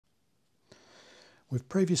We've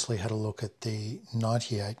previously had a look at the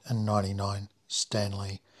 98 and 99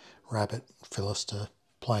 Stanley rabbet, fillister,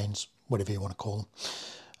 planes, whatever you want to call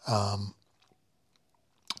them.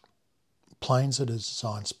 Planes that are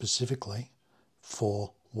designed specifically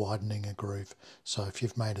for widening a groove. So if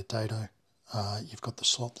you've made a dado, you've got the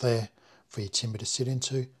slot there for your timber to sit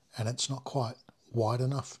into and it's not quite wide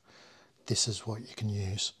enough, this is what you can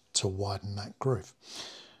use to widen that groove.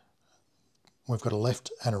 We've got a left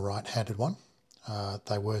and a right-handed one.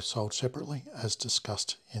 They were sold separately as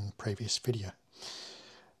discussed in the previous video.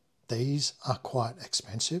 These are quite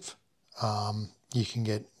expensive. You can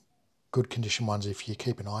get good condition ones if you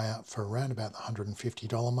keep an eye out for around about the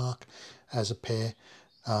 $150 mark as a pair,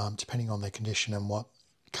 depending on their condition and what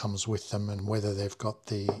comes with them and whether they've got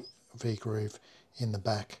the V-groove in the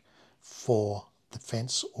back for the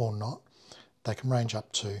fence or not. They can range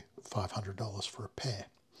up to $500 for a pair,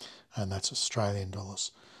 and that's Australian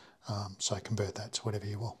dollars. So convert that to whatever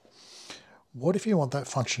you will. What if you want that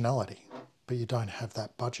functionality, but you don't have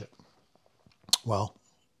that budget? Well,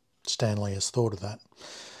 Stanley has thought of that.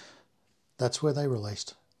 That's where they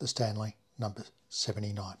released the Stanley number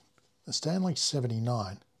 79. The Stanley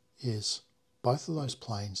 79 is both of those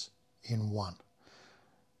planes in one.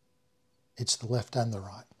 It's the left and the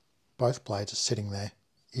right. Both blades are sitting there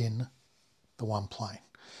in the one plane.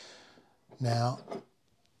 Now,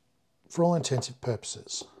 for all intensive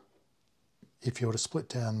purposes, if you were to split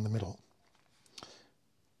down the middle,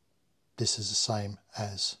 this is the same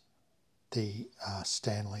as the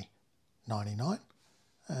Stanley 99,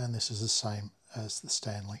 and this is the same as the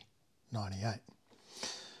Stanley 98.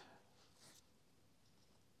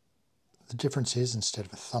 The difference is, instead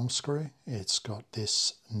of a thumb screw, it's got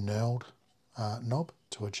this knurled knob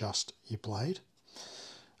to adjust your blade.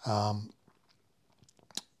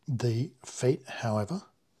 The feet, however,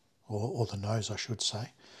 or the nose I should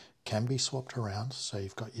say, can be swapped around. So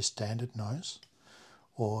you've got your standard nose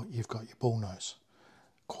or you've got your bull nose.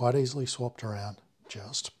 Quite easily swapped around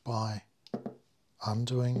just by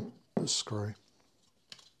undoing the screw.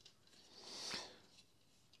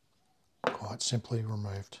 Quite simply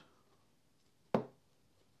removed.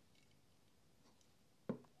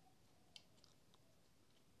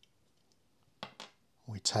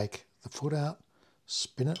 We take the foot out,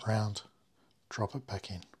 spin it round, drop it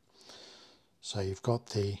back in. So you've got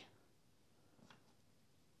the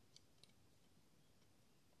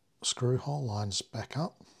screw hole lines back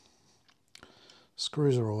up.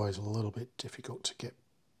 Screws are always a little bit difficult to get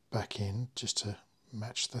back in just to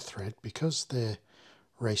match the thread because they're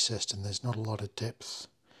recessed and there's not a lot of depth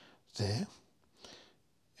there.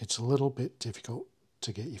 It's a little bit difficult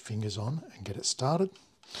to get your fingers on and get it started,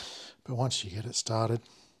 but once you get it started,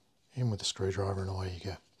 in with a screwdriver and away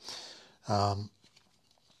you go.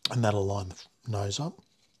 And that'll line the nose up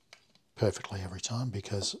perfectly every time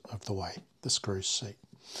because of the way the screws seat.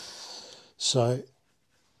 So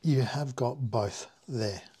you have got both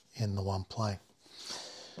there in the one plane.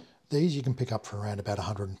 These you can pick up for around about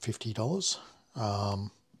 $150.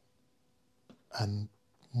 And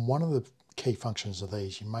one of the key functions of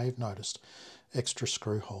these, you may have noticed extra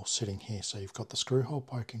screw hole sitting here. So you've got the screw hole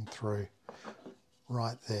poking through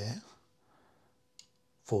right there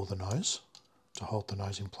for the nose, to hold the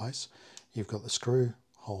nose in place. You've got the screw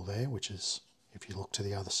hole there, which is, if you look to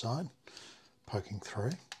the other side, poking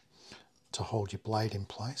through to hold your blade in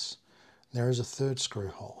place. There is a third screw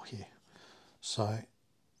hole here. So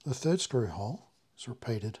the third screw hole is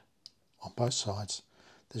repeated on both sides.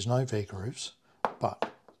 There's no V-grooves,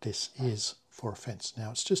 but this is for a fence.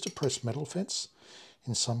 Now it's just a pressed metal fence.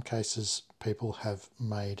 In some cases people have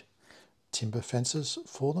made timber fences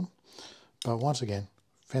for them, but once again,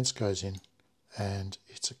 fence goes in and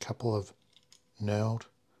it's a couple of knurled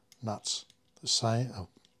nuts, the same,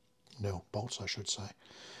 knurled bolts I should say,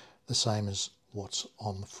 the same as what's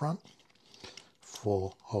on the front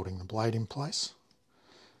for holding the blade in place,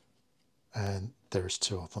 and there is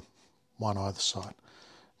two of them, one either side.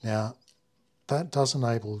 Now that does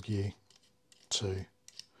enable you to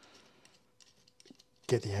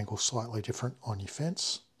get the angle slightly different on your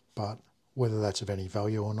fence, but whether that's of any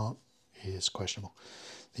value or not is questionable.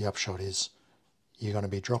 The upshot is you're going to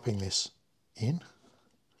be dropping this in,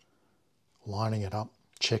 lining it up,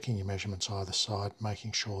 checking your measurements either side,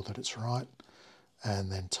 making sure that it's right, and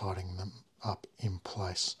then tightening them up in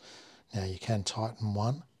place. Now you can tighten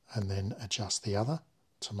one and then adjust the other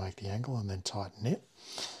to make the angle and then tighten it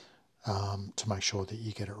to make sure that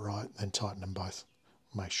you get it right, then tighten them both.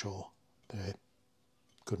 Make sure they're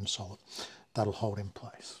good and solid. That'll hold in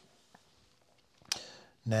place.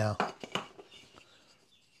 Now,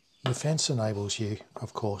 the fence enables you,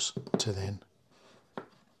 of course, to then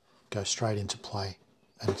go straight into play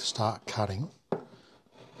and start cutting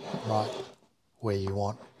right where you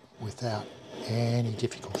want without any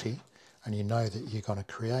difficulty, and you know that you're going to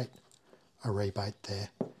create a rebate there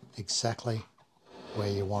exactly where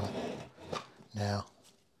you want it. Now,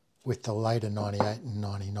 with the later 98 and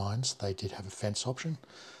 99s, they did have a fence option,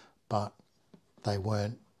 but they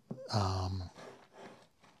weren't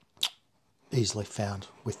easily found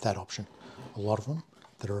with that option. A lot of them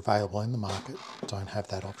that are available in the market don't have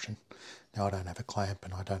that option. Now, I don't have a clamp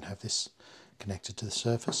and I don't have this connected to the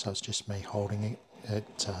surface, so it's just me holding it.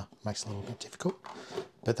 It makes it a little bit difficult,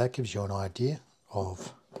 but that gives you an idea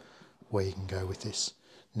of where you can go with this.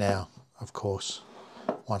 Now, of course,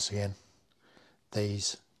 once again,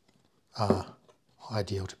 these are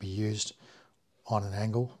ideal to be used on an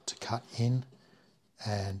angle to cut in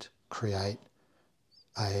and create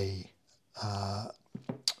a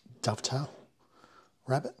dovetail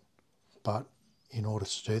rabbet, but in order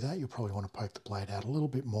to do that, you'll probably want to poke the blade out a little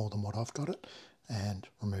bit more than what I've got it and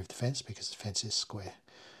remove the fence, because the fence is square.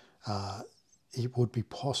 It would be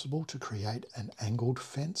possible to create an angled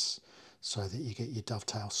fence so that you get your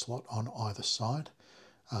dovetail slot on either side,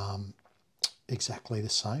 exactly the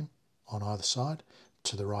same on either side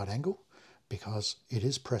to the right angle, because it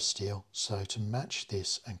is pressed steel. So to match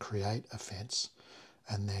this and create a fence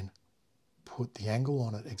and then put the angle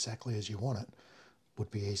on it exactly as you want it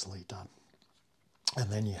would be easily done.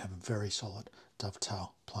 And then you have a very solid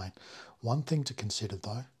dovetail plane. One thing to consider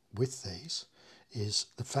though with these is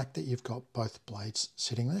the fact that you've got both blades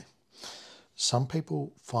sitting there. Some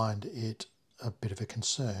people find it a bit of a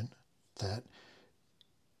concern that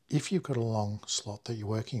if you've got a long slot that you're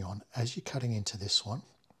working on, as you're cutting into this one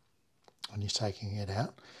and you're taking it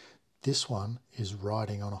out, this one is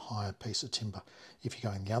riding on a higher piece of timber. If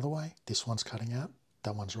you're going the other way, this one's cutting out,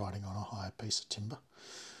 that one's riding on a higher piece of timber.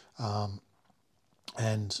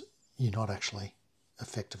 And you're not actually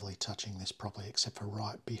effectively touching this properly, except for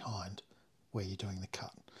right behind where you're doing the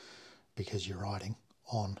cut, because you're riding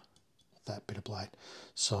on that bit of blade.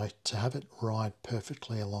 So to have it ride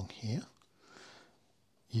perfectly along here,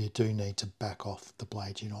 you do need to back off the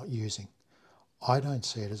blade you're not using. I don't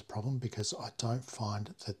see it as a problem because I don't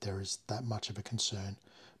find that there is that much of a concern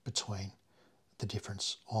between the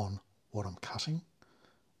difference on what I'm cutting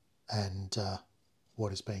and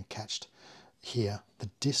what is being catched. Here, the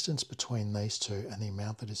distance between these two and the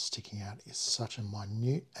amount that is sticking out is such a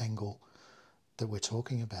minute angle that we're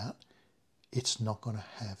talking about, it's not going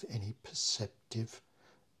to have any perceptive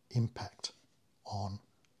impact on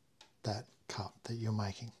that cut that you're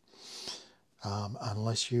making.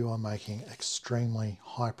 Unless you are making extremely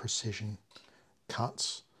high precision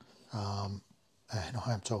cuts, and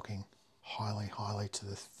I am talking highly to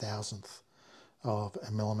the thousandth of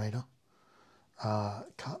a millimetre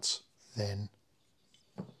cuts, then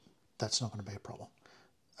that's not going to be a problem.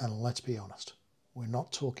 And let's be honest, we're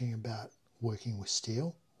not talking about working with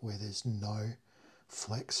steel where there's no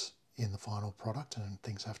flex in the final product and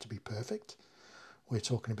things have to be perfect. We're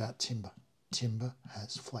talking about timber. Timber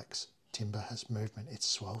has flex. Timber has movement. It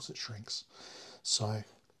swells, it shrinks. So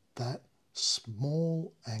that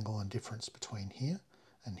small angle and difference between here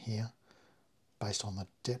and here, based on the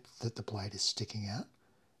depth that the blade is sticking out,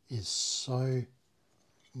 is so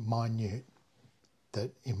minute that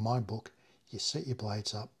in my book, you set your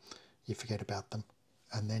blades up, you forget about them,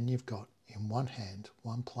 and then you've got in one hand,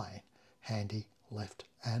 one plane, handy left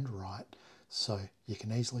and right, so you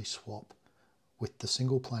can easily swap with the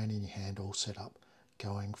single plane in your hand all set up,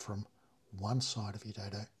 going from one side of your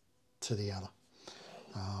dado to the other.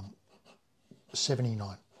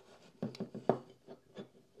 79.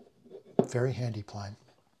 Very handy plane.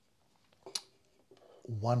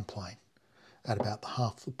 One plane at about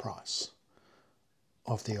half the price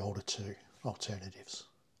of the older two alternatives.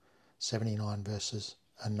 79 versus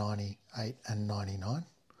a 98 and 99.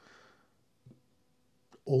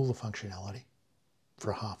 All the functionality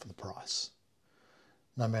for half of the price.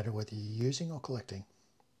 No matter whether you're using or collecting,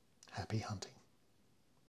 happy hunting.